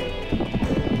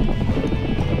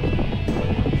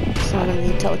 So I'm gonna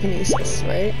need telekinesis,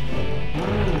 right?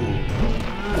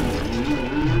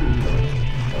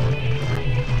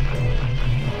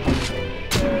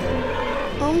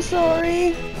 I'm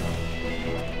sorry.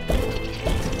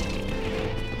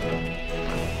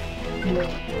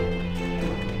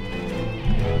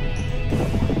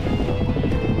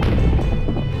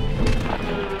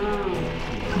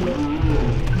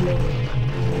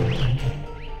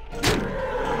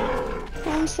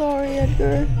 I'm sorry,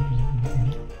 Edgar.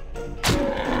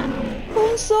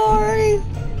 I'm sorry.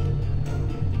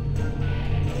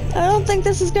 I don't think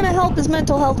this is gonna help his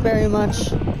mental health very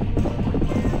much.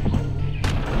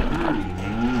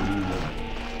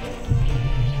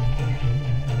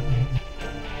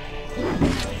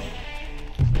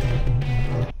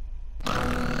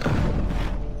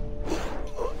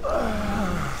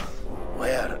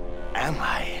 Where am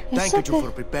I? Thank you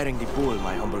for preparing the bull,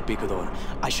 my humble picador.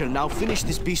 I shall now finish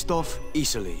this beast off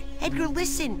easily. Edgar,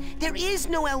 listen. There is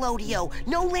no El Odio,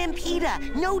 no Lampita,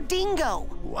 no Dingo.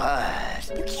 What?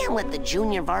 You can't let the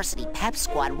junior varsity pep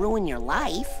squad ruin your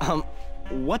life.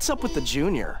 What's up with the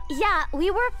junior? Yeah,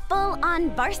 we were full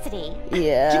on varsity.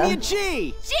 Yeah. Give me a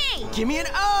G! G! Give me an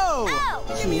O! Oh!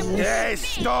 They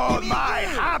stole my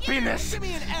happiness,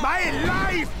 my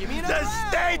life, the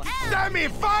state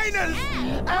semi-finals,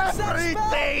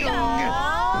 everything!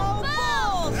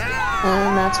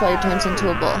 And that's why he turns into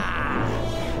a bull.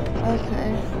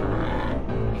 Okay.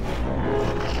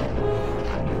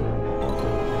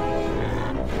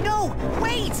 No!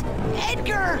 Wait!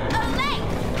 Edgar!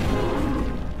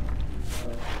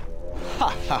 Ha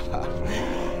ha ha.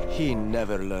 He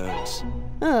never learns.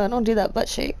 Oh, don't do that butt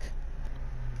shake.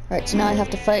 Alright, so now I have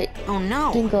to fight Oh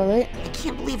no! Dingo, right? I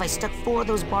can't believe I stuck 4 of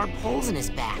those barbed poles in his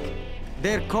back.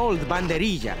 They're called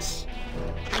banderillas.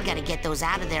 I gotta get those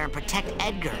out of there and protect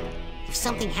Edgar. If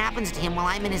something happens to him while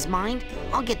I'm in his mind,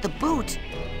 I'll get the boot.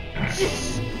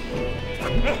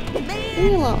 Leave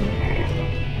me alone.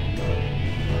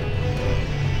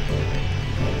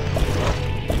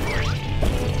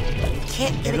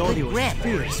 Can't get a El good Odio is a grip.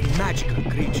 fierce, magical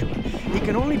creature. He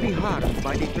can only be harmed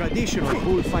by the traditional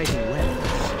bullfighting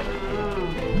weapons.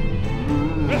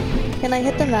 Can I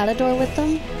hit the Matador with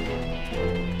them?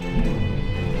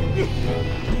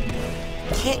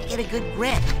 Can't get a good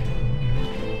grip.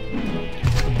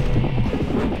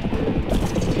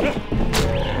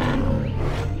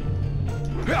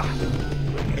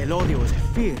 El Odio is a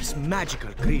fierce,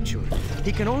 magical creature.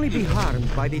 He can only be harmed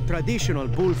by the traditional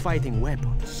bullfighting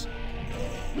weapons.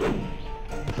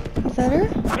 Better?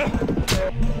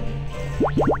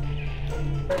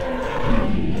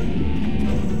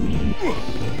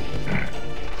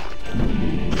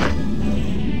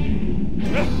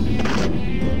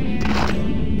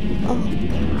 Oh.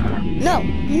 No!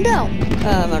 No!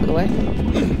 I'm out of the way.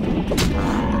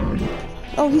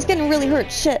 Oh, he's getting really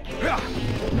hurt. Shit.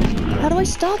 How do I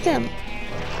stop him?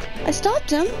 I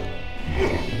stopped him.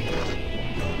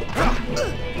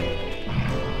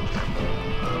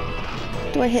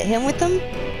 Do I hit him with them?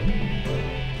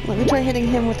 Let me try hitting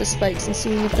him with the spikes and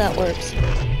seeing if that works.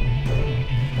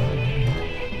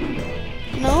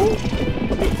 No?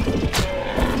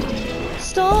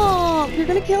 Stop! You're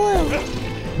gonna kill him!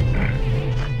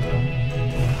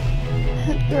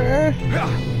 Edgar.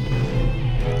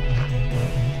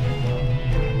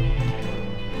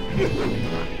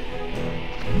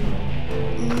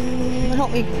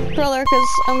 Help me, Cruller, because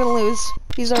I'm gonna lose.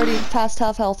 He's already past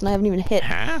half health and I haven't even hit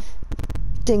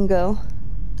Dingo.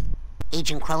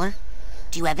 Agent Cruller,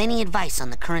 do you have any advice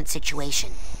on the current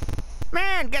situation?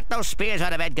 Man, get those spears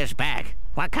out of Edgar's back.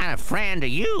 What kind of friend are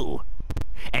you?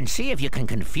 And see if you can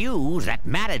confuse that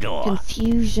Matador.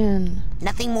 Confusion.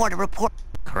 Nothing more to report.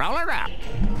 Crawler up.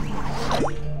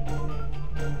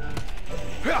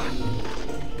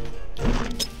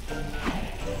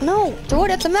 No! Throw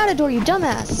it at the matador, you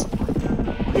dumbass!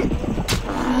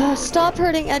 Stop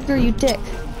hurting Edgar, you dick!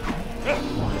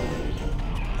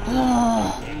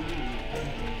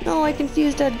 No, I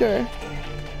confused Edgar.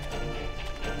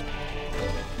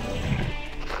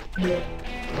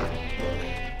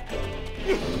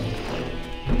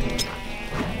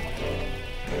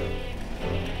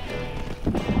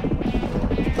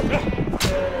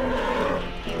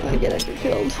 I get Edgar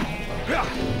killed.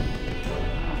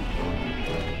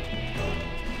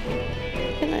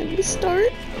 Can I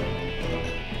restart?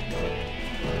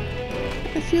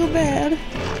 I feel bad.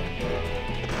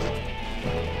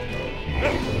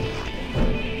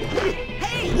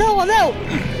 Hey! No, I'm out!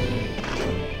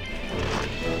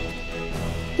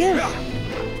 Give.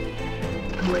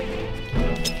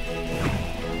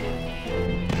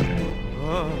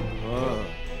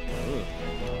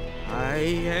 I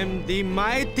am the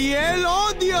mighty El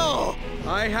Odio!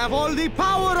 I have all the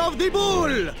power of the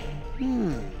bull!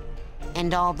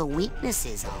 And all the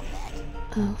weaknesses, I'll bet.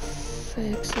 Oh,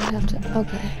 fix. I have to.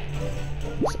 Okay.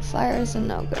 So fire is a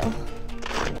no-go.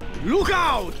 Look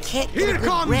out! Here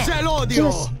comes El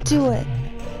Odio! Just do it.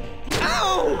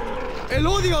 Ow! El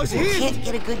Odio's hit! Can't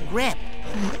get a good grip.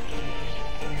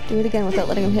 Do it again without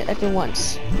letting him hit Edgar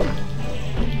once.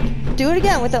 Do it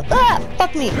again without. Ah!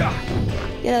 Fuck me!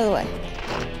 Get out of the way.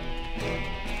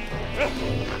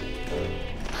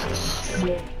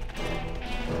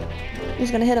 He's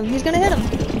gonna hit him. He's gonna hit him!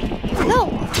 No!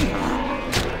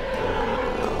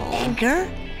 Edgar?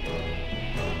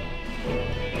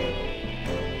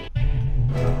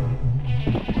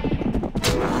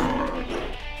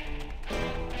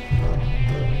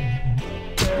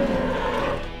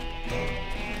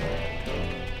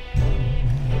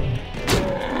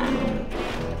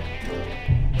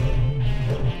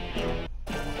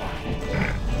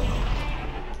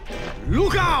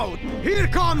 Look out! Here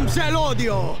comes El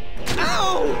Odio!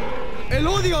 Ow! El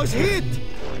Odio's hit!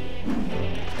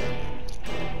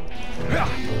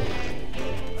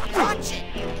 Watch it!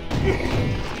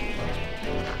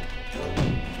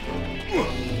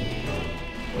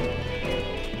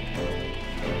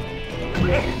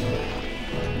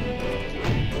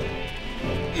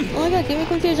 Oh my god, give me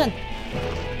confusion.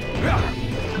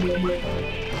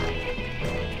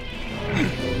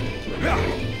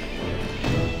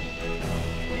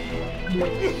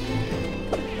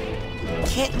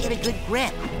 Can't get a good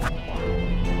grip.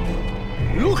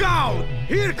 Look out!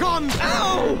 Here comes...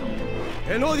 Ow!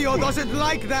 El Odio doesn't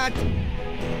like that!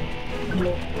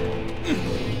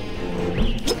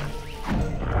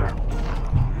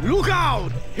 Look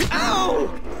out! Ow!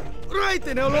 Right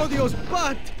in El Odio's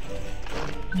butt!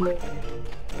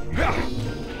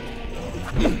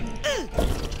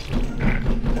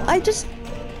 I just...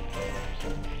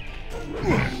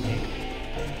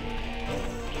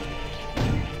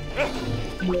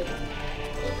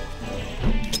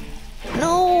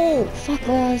 No! Fuck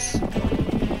us.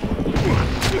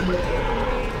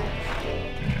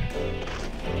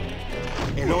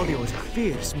 El Odio is a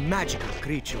fierce, magical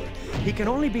creature. He can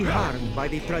only be harmed by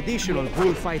the traditional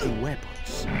bullfighting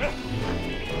weapons.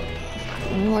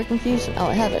 More confusion. Oh,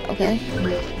 I have it. Okay.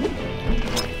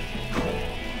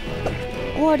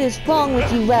 What is wrong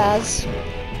with you, Raz?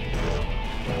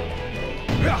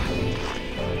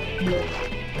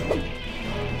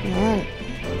 Alright.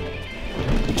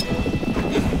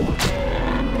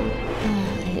 Oh,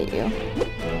 I hate you.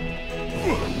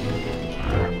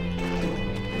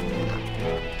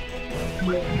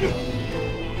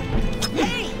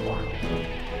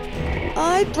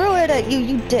 I threw it at you,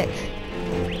 you dick.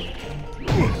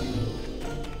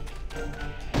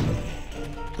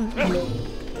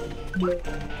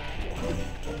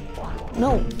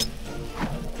 No.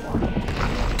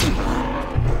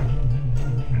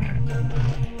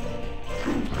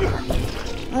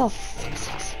 Oh, fuck's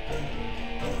sakes.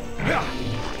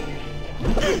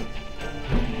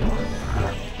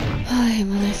 Ay,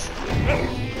 my life.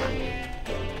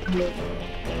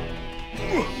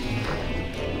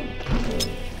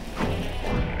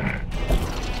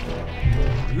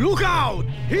 Look out!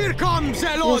 Here comes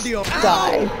El Odio! Just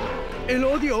die. El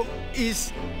Odio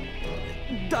is...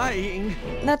 dying.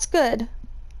 That's good.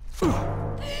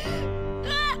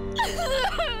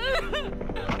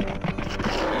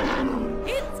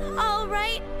 It's all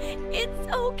right.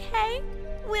 It's okay.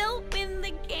 We'll win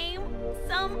the game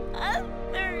some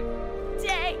other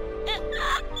day.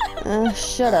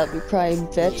 Shut up, you crying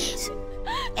bitch.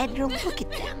 Edgar, look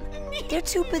at them. They're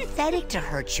too pathetic to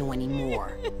hurt you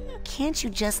anymore. Can't you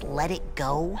just let it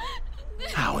go?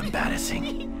 How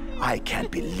embarrassing. I can't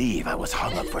believe I was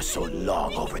hung up for so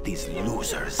long over these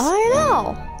losers. I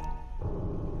know.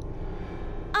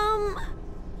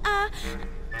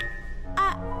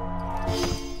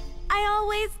 I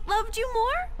always loved you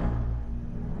more.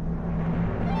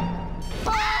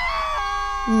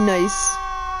 Nice.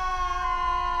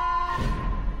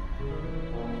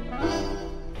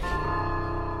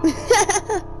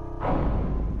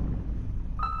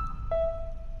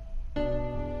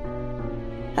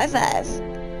 High five.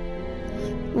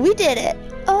 We did it.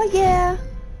 Oh yeah.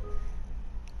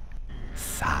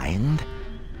 Signed,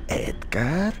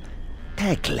 Edgar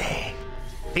Tegle.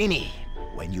 Fini.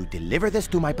 When you deliver this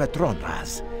to my patron,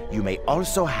 Raz, you may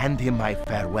also hand him my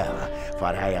farewell, for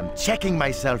I am checking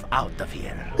myself out of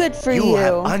here. Good for you. you. You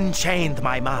have unchained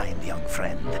my mind, young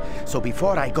friend. So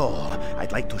before I go,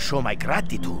 I'd like to show my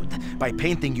gratitude by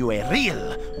painting you a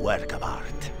real work of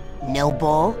art. No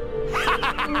bull?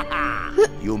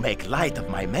 You make light of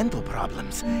my mental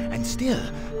problems, and still,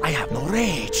 I have no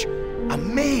rage.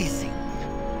 Amazing.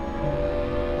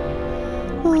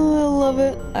 Oh, I love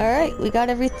it. Alright, we got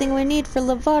everything we need for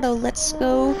Lovato. Let's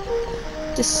go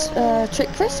just trick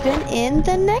Crispin in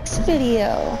the next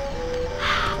video.